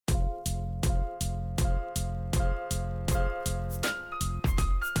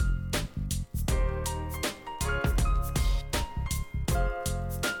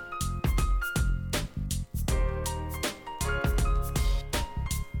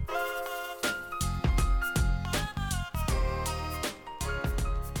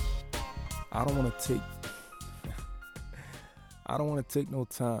I don't want to take I don't want to take no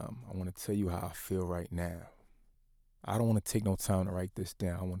time. I want to tell you how I feel right now. I don't want to take no time to write this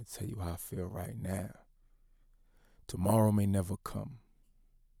down. I want to tell you how I feel right now. Tomorrow may never come.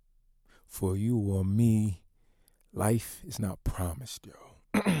 For you or me, life is not promised,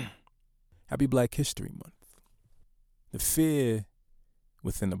 yo. Happy Black History Month. The fear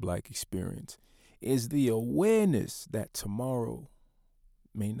within the Black experience is the awareness that tomorrow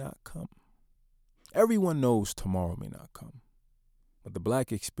may not come. Everyone knows tomorrow may not come. But the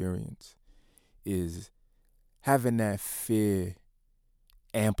Black experience is having that fear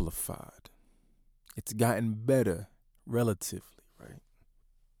amplified. It's gotten better relatively, right?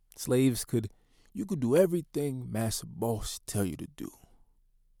 You could do everything Master Boss tell you to do.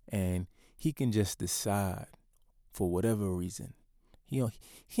 And he can just decide for whatever reason. He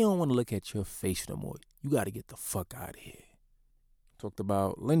don't want to look at your face no more. You got to get the fuck out of here. Talked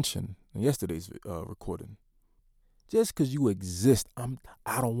about lynching in yesterday's recording. Just because you exist,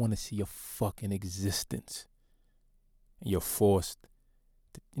 I don't want to see your fucking existence. And you're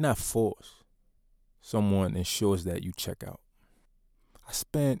not forced. Someone ensures that you check out. I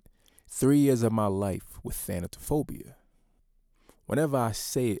spent 3 years of my life with thanatophobia. Whenever I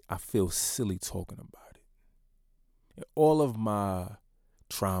say it, I feel silly talking about it. And all of my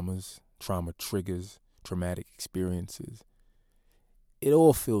trauma triggers, traumatic experiences, it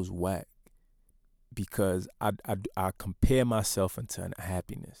all feels whack because I compare myself into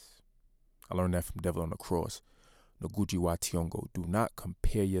unhappiness. I learned that from Devil on the Cross. Noguchi wa Tiongo. Do not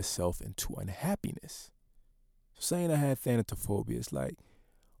compare yourself into unhappiness. So saying I had thanatophobia, it's like,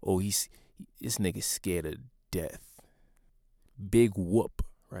 oh, this nigga's scared of death. Big whoop,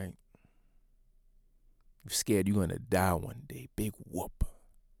 right? You're scared you're going to die one day. Big whoop.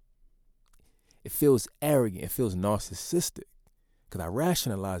 It feels arrogant. It feels narcissistic. Because I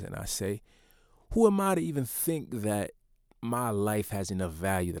rationalize it and I say, who am I to even think that my life has enough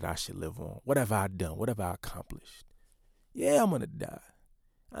value that I should live on? What have I done? What have I accomplished? Yeah, I'm going to die.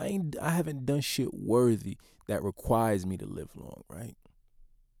 I haven't done shit worthy that requires me to live long, right?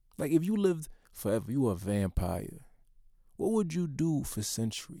 Like if you lived forever, you were a vampire. What would you do for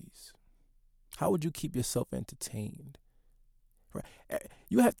centuries? How would you keep yourself entertained? Right?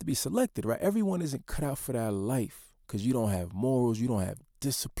 You have to be selected, right? Everyone isn't cut out for that life because you don't have morals, you don't have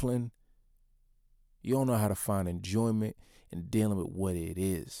discipline. You don't know how to find enjoyment in dealing with what it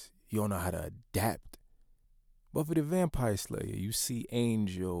is. You don't know how to adapt. But for the Vampire Slayer, you see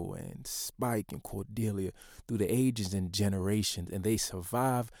Angel and Spike and Cordelia through the ages and generations, and they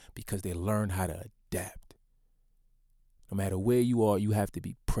survive because they learn how to adapt. No matter where you are, you have to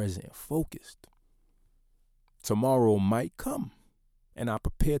be present and focused. Tomorrow might come, and I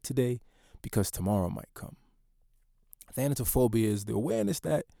prepare today because tomorrow might come. Thanatophobia is the awareness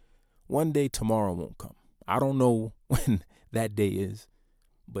that one day tomorrow won't come. I don't know when that day is,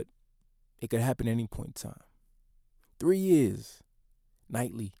 but it could happen at any point in time. 3 years,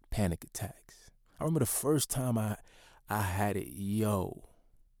 nightly panic attacks. I remember the first time I had it,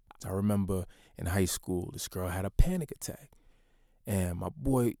 I remember in high school, this girl had a panic attack. And my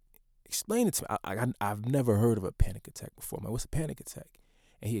boy explained it to me. I've never heard of a panic attack before. I'm like, what's a panic attack?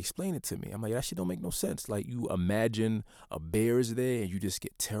 And he explained it to me. I'm like, that shit don't make no sense. Like, you imagine a bear is there and you just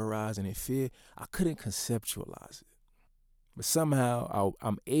get terrorized and in fear. I couldn't conceptualize it. But somehow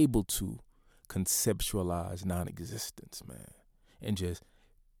I'm able to conceptualize non-existence, man. And just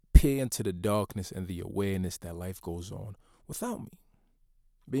peer into the darkness and the awareness that life goes on without me.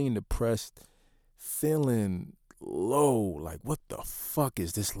 Being depressed, feeling low, like, what the fuck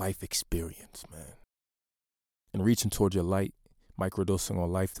is this life experience, man? And reaching toward your light, microdosing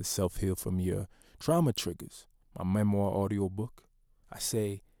on life to self-heal from your trauma triggers. My memoir audiobook, I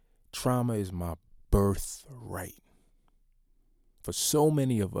say, trauma is my birthright. For so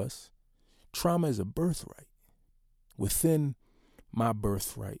many of us, trauma is a birthright. Within my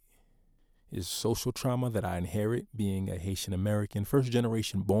birthright is social trauma that I inherit being a Haitian American, first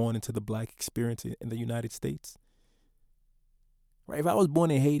generation born into the Black experience in the United States. Right? If I was born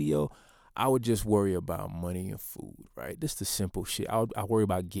in Haiti, I would just worry about money and food, right? This is the simple shit. I worry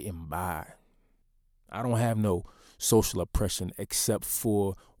about getting by. I don't have no social oppression except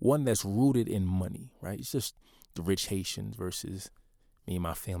for one that's rooted in money, right? It's just the rich Haitians versus me and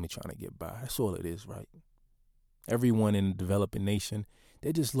my family trying to get by. That's all it is, right? Everyone in a developing nation,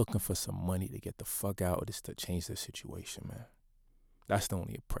 they're just looking for some money to get the fuck out or just to change their situation, man. That's the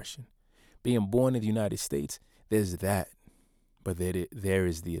only oppression. Being born in the United States, there's that. But there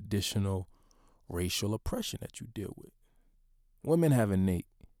is the additional racial oppression that you deal with. Women have innate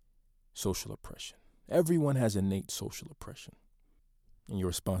social oppression. Everyone has innate social oppression. And your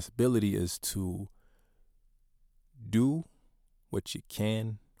responsibility is to do what you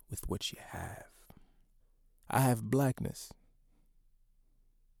can with what you have. I have blackness.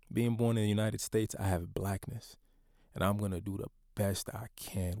 Being born in the United States, I have blackness. And I'm going to do the best I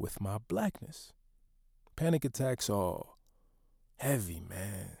can with my blackness. Panic attacks are heavy,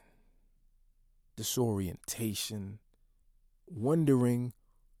 man. Disorientation, wondering.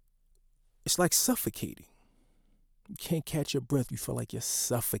 It's like suffocating. You can't catch your breath. You feel like you're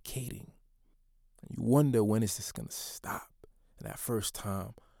suffocating. You wonder, when is this going to stop? And that first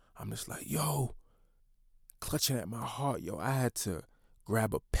time, I'm just like, yo, clutching at my heart, yo. I had to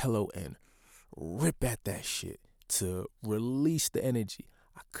grab a pillow and rip at that shit to release the energy.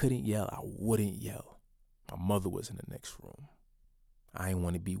 I couldn't yell. I wouldn't yell. My mother was in the next room. I didn't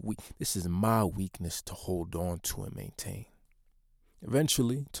want to be weak. This is my weakness to hold on to and maintain.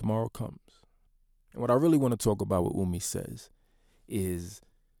 Eventually, tomorrow comes. And what I really want to talk about, what Umi says, is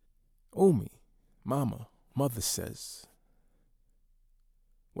Umi, mother says,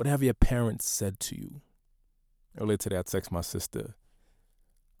 what have your parents said to you? Earlier today, I texted my sister,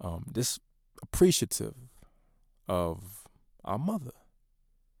 just appreciative of our mother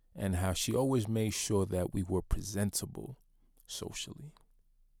and how she always made sure that we were presentable socially.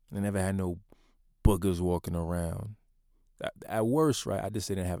 I never had no boogers walking around. At worst, right, I just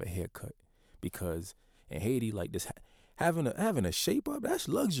didn't have a haircut, because in Haiti, like this, having a shape up, that's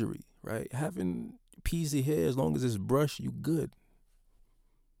luxury, right? Having peasy hair, as long as it's brushed, you good.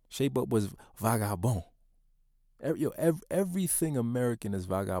 Shape up was vagabond. Everything American is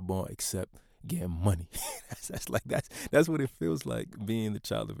vagabond except getting money. that's what it feels like being the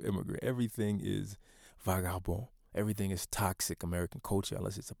child of an immigrant. Everything is vagabond. Everything is toxic American culture,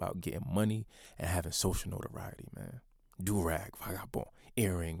 unless it's about getting money and having social notoriety, man. Do-rag, vagabond.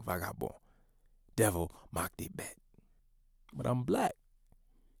 Earring, vagabond. Devil, mock the bet. But I'm black.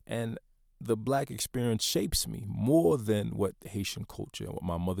 And the black experience shapes me more than what Haitian culture and what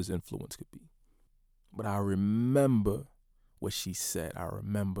my mother's influence could be. But I remember what she said. I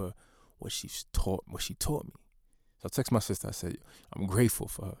remember what she taught me. So I text my sister. I said, I'm grateful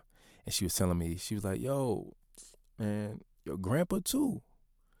for her. And she was telling me, she was like, yo, man, your grandpa too.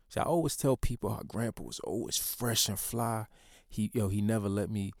 See, I always tell people how grandpa was always fresh and fly. He never let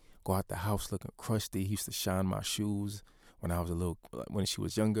me go out the house looking crusty. He used to shine my shoes when she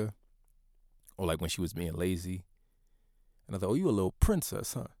was younger, or like when she was being lazy. And I thought, oh, you a little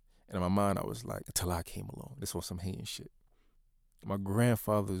princess, huh? And in my mind, I was like, until I came along. This was some hating shit. My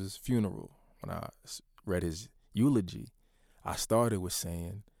grandfather's funeral, when I read his eulogy, I started with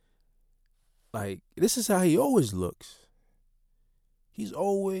saying, like, this is how he always looks. He's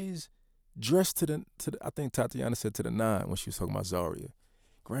always dressed to the I think Tatiana said to the nine when she was talking about Zaria.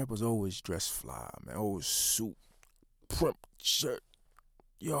 Grandpa's always dressed fly, man. Always suit, primp shirt,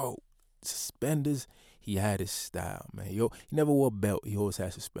 suspenders. He had his style, man. He never wore a belt. He always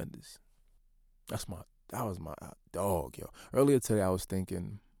had suspenders. That was my dog, yo. Earlier today, I was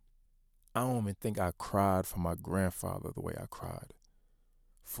thinking, I don't even think I cried for my grandfather the way I cried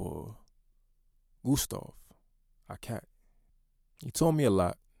for Gustav, our cat. He told me a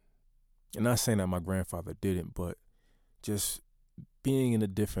lot. And not saying that my grandfather didn't, but just being in a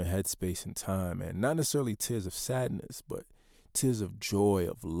different headspace and time, and not necessarily tears of sadness, but tears of joy,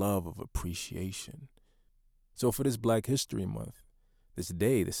 of love, of appreciation. So for this Black History Month, this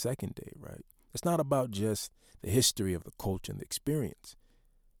day, the second day, right? It's not about just the history of the culture and the experience.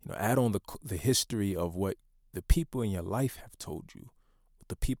 Add on the history of what the people in your life have told you, what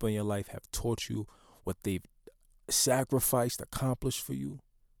the people in your life have taught you, what they've sacrificed, accomplished for you,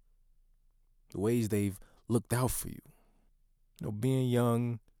 the ways they've looked out for you. Being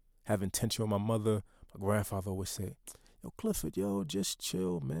young, having tension with my mother, my grandfather always say, yo, Clifford, just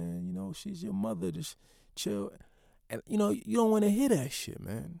chill, man. She's your mother, just chill. And, you don't want to hear that shit,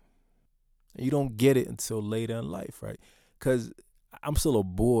 man. And you don't get it until later in life, right? Because I'm still a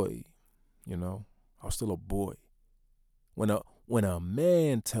boy, I'm still a boy. When a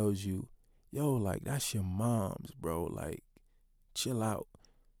man tells you, yo, like, that's your mom's, bro, like, chill out.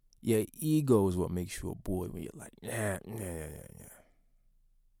 Your ego is what makes you a boy when you're like, yeah.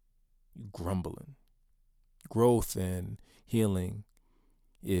 You grumbling. Growth and healing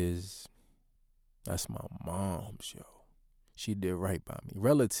that's my mom's, yo. She did right by me,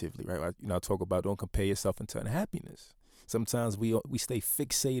 relatively, right? I talk about don't compare yourself into unhappiness. Sometimes we stay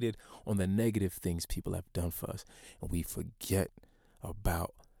fixated on the negative things people have done for us, and we forget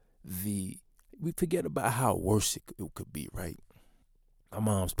about how worse it could be, right? My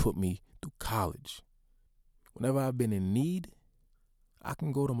mom's put me through college. Whenever I've been in need, I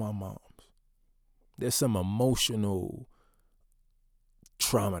can go to my mom's. There's some emotional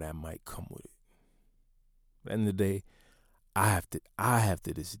trauma that might come with it. At the end of the day, I have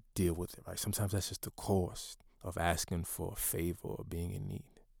to just deal with it, right? Sometimes that's just the cost of asking for a favor or being in need.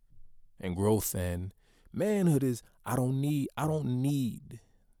 And growth and manhood is I don't need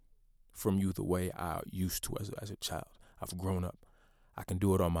from you the way I used to as a child. I've grown up. I can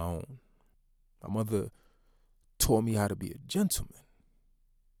do it on my own. My mother taught me how to be a gentleman.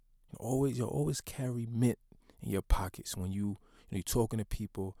 You always carry mint in your pockets when you're talking to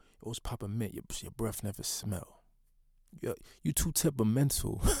people. You always pop a mint. Your breath never smell. You too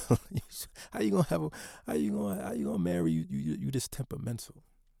temperamental. How you gonna marry you this temperamental?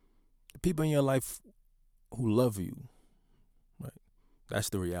 The people in your life who love you, right? That's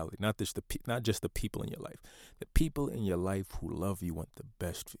the reality. Not just the people in your life. The people in your life who love you want the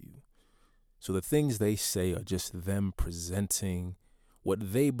best for you. So the things they say are just them presenting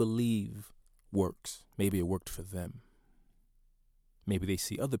what they believe works. Maybe it worked for them. Maybe they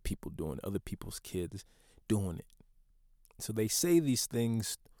see other people doing it, other people's kids doing it. So they say these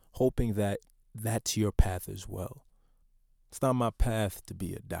things hoping that that's your path as well. It's not my path to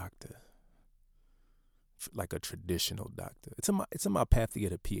be a doctor, like a traditional doctor. It's in my path to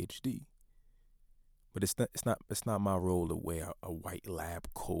get a PhD. But it's not my role to wear a white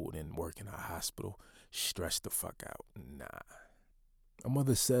lab coat and work in a hospital, stressed the fuck out. Nah. My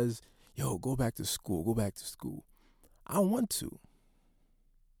mother says, yo, go back to school. I want to,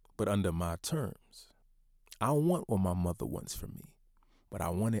 but under my terms. I want what my mother wants from me, but I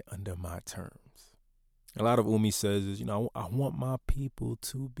want it under my terms. A lot of Umi says is, I want my people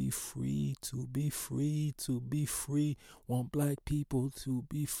to be free, want black people to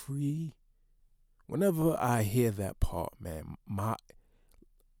be free. Whenever I hear that part, man,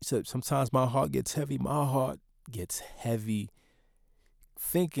 sometimes my heart gets heavy. My heart gets heavy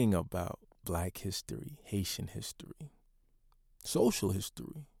thinking about black history, Haitian history, social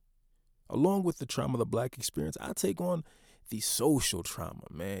history. Along with the trauma of the black experience, I take on the social trauma,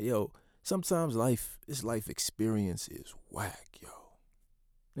 man. Yo, sometimes this life experience is whack, yo.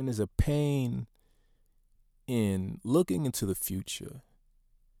 And there's a pain in looking into the future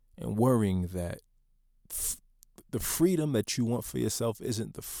and worrying that the freedom that you want for yourself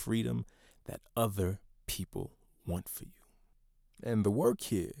isn't the freedom that other people want for you. And the work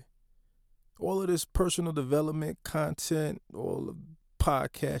here, all of this personal development content, all of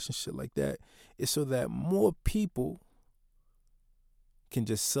podcasts and shit like that, is so that more people can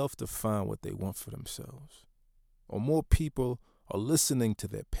just self-define what they want for themselves. Or more people are listening to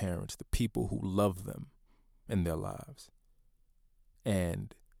their parents, the people who love them in their lives,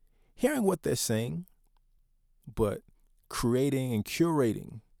 and hearing what they're saying, but creating and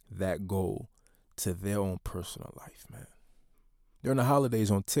curating that goal to their own personal life, man. During the holidays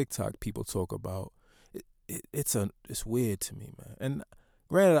on TikTok, people talk about it's weird to me, man. And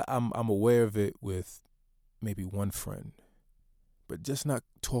granted, I'm aware of it with maybe one friend, but just not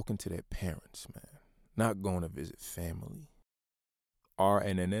talking to their parents, man. Not going to visit family.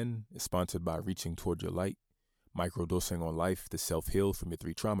 RNNN is sponsored by Reaching Toward Your Light, microdosing on life to self-heal from your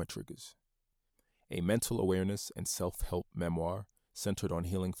 3 trauma triggers. A mental awareness and self-help memoir centered on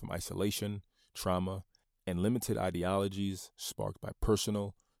healing from isolation, trauma, and limited ideologies sparked by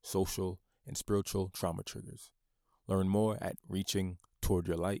personal, social, and spiritual trauma triggers. Learn more at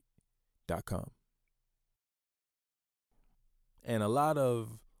reachingtowardyourlight.com. And a lot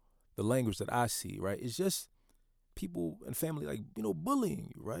of the language that I see, right, is just people and family,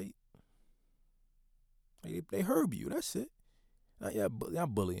 bullying you, right? They herb you, that's it.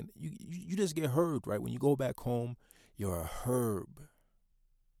 Not bullying. You just get herbed, right? When you go back home, you're a herb.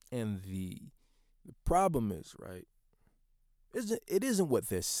 And the problem is, right, it isn't what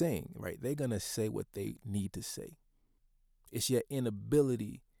they're saying, right? They're going to say what they need to say. It's your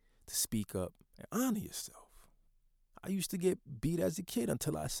inability to speak up and honor yourself. I used to get beat as a kid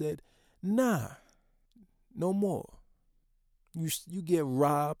until I said, nah, no more. You get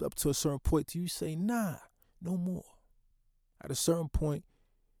robbed up to a certain point till you say, nah, no more. At a certain point,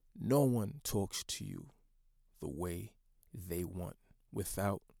 no one talks to you the way they want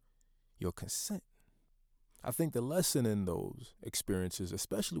without your consent. I think the lesson in those experiences,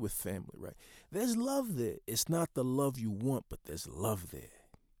 especially with family, right? There's love there. It's not the love you want, but there's love there.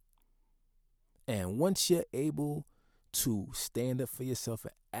 And once you're able to stand up for yourself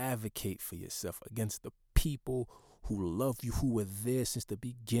and advocate for yourself against the people who love you, who were there since the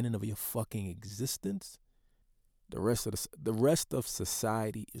beginning of your fucking existence, the rest of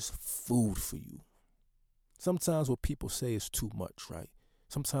society is food for you. Sometimes what people say is too much, right?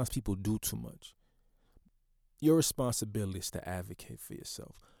 Sometimes people do too much. Your responsibility is to advocate for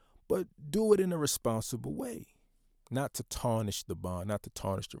yourself, but do it in a responsible way. not to tarnish the bond, not to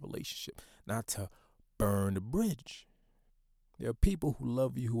tarnish the relationship, not to burn the bridge. There are people who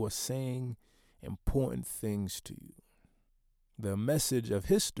love you who are saying important things to you. The message of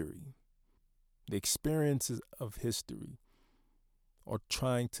history, the experiences of history are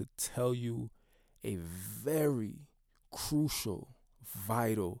trying to tell you a very crucial,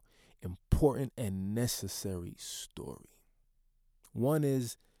 vital, important, and necessary story. One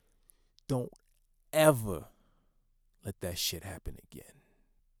is, don't ever let that shit happen again.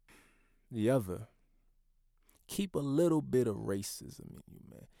 The other, keep a little bit of racism in you,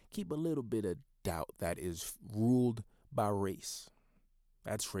 man. Keep a little bit of doubt that is ruled by race.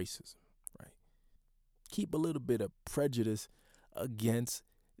 That's racism, right? Keep a little bit of prejudice against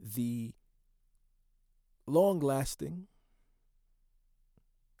the long-lasting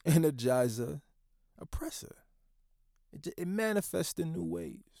energizer oppressor. It manifests in new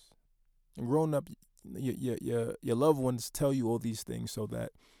ways. And growing up, your loved ones tell you all these things so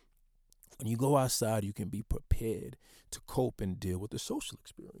that when you go outside, you can be prepared to cope and deal with the social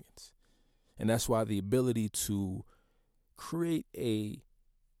experience. And that's why the ability to create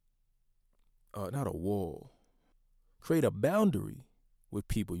not a wall, create a boundary with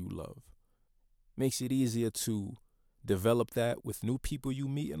people you love makes it easier to develop that with new people you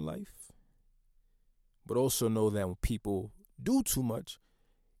meet in life. But also know that when people do too much,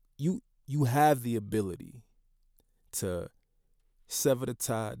 you have the ability to sever the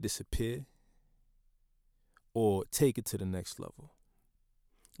tie, disappear, or take it to the next level.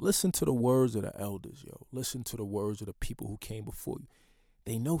 Listen to the words of the elders, yo. Listen to the words of the people who came before you.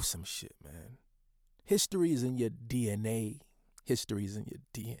 They know some shit, man. History is in your DNA. History is in your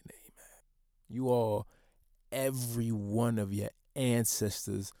DNA, man. You are every one of your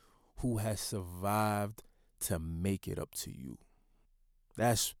ancestors who has survived to make it up to you.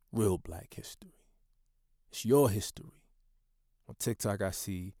 That's real Black history. It's your history. On TikTok, I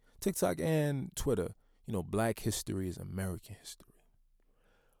see, TikTok and Twitter, Black history is American history.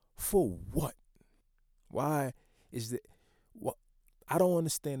 For what? Why is it? What? I don't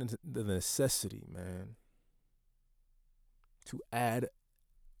understand the necessity, man, to add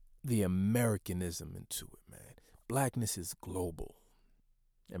the Americanism into it, man. Blackness is global.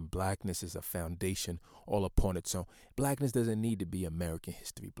 And Blackness is a foundation all upon its own. Blackness doesn't need to be American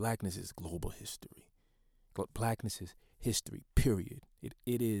history. Blackness is global history. Blackness is history, period.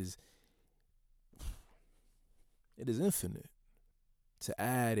 It is infinite. To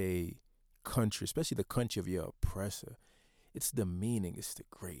add a country, especially the country of your oppressor, it's demeaning, it's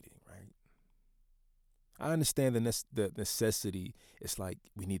degrading, right? I understand the necessity. It's like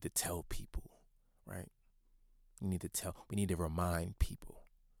we need to tell people, right? We need to remind people.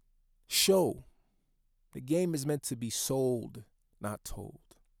 Show. The game is meant to be sold, not told.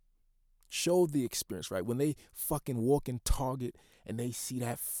 Show the experience, right? When they fucking walk in Target and they see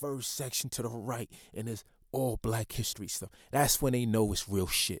that first section to the right and there's all Black history stuff, that's when they know it's real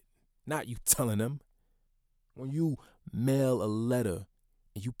shit. Not you telling them. When you mail a letter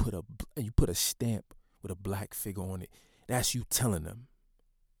and you put a stamp with a Black figure on it, that's you telling them.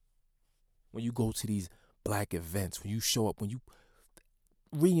 When you go to these Black events, when you show up, when you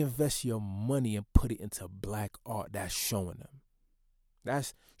reinvest your money and put it into Black art, that's showing them.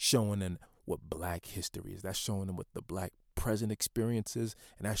 That's showing them what Black history is. That's showing them what the Black present experience is,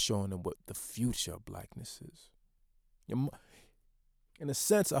 and that's showing them what the future of Blackness is. In a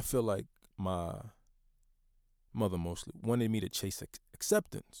sense, I feel like my mother mostly wanted me to chase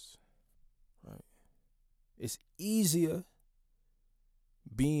acceptance. Right? It's easier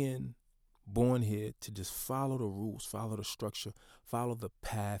being born here to just follow the rules, follow the structure, follow the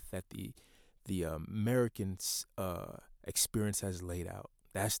path that the American experience has laid out.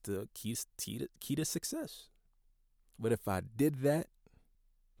 That's the key to success. But if I did that,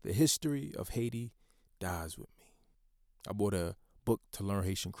 the history of Haiti dies with me. I bought a book to learn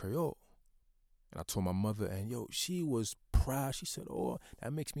Haitian Creole. And I told my mother, and she was proud. She said, "Oh,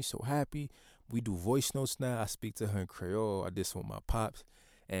 that makes me so happy. We do voice notes now. I speak to her in Creole. I did some with my pops."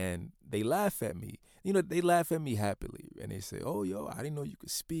 And they laugh at me. They laugh at me happily. And they say, "Oh, I didn't know you could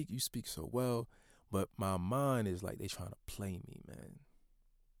speak. You speak so well." But my mind is like they trying to play me, man.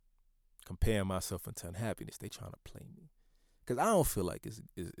 Comparing myself into unhappiness, they trying to play me. Because I don't feel like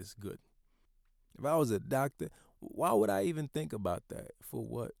it's good. If I was a doctor, why would I even think about that? For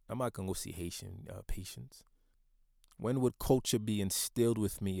what? I'm not going to go see Haitian patients. When would culture be instilled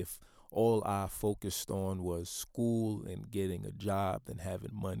with me if all I focused on was school and getting a job and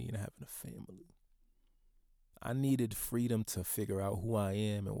having money and having a family? I needed freedom to figure out who I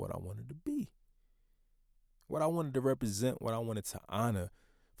am and what I wanted to be. What I wanted to represent, what I wanted to honor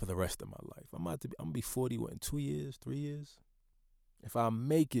for the rest of my life. I'm gonna be 40, in 2 years, 3 years? If I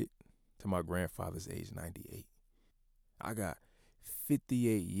make it to my grandfather's age, 98, I got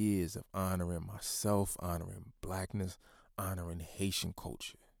 58 years of honoring myself, honoring blackness, honoring Haitian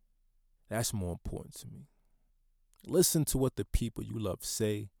culture. That's more important to me. Listen to what the people you love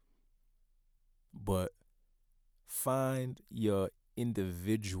say, but find your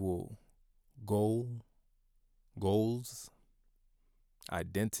individual goals,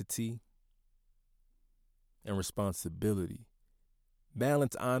 identity, and responsibility.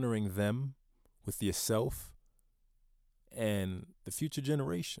 Balance honoring them with yourself and the future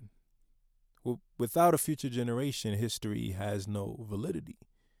generation. Without a future generation, history has no validity.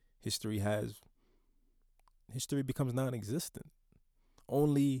 History becomes non-existent.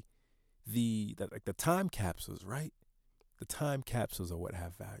 Only the time capsules, right? The time capsules are what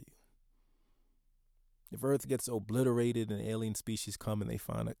have value. If Earth gets obliterated and alien species come and they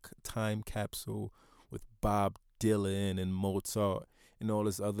find a time capsule with Bob Dylan and Mozart and all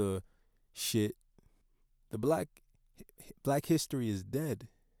this other shit, the black history is dead.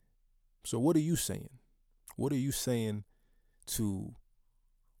 So what are you saying? What are you saying to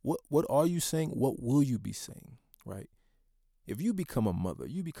what are you saying? What will you be saying, right? If you become a mother,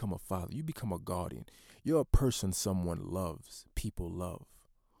 you become a father, you become a guardian, you're a person someone loves, people love.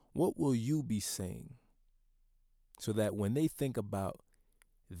 What will you be saying so that when they think about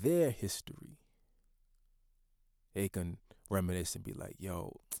their history, they can reminisce and be like,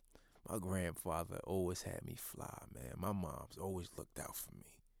 yo, my grandfather always had me fly, man. My mom's always looked out for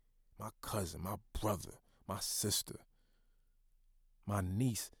me. My cousin, my brother, my sister, my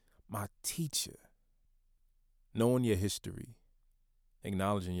niece, my teacher. Knowing your history,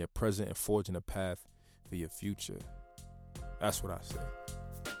 acknowledging your present, and forging a path for your future. That's what I say.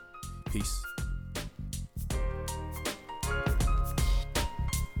 Peace.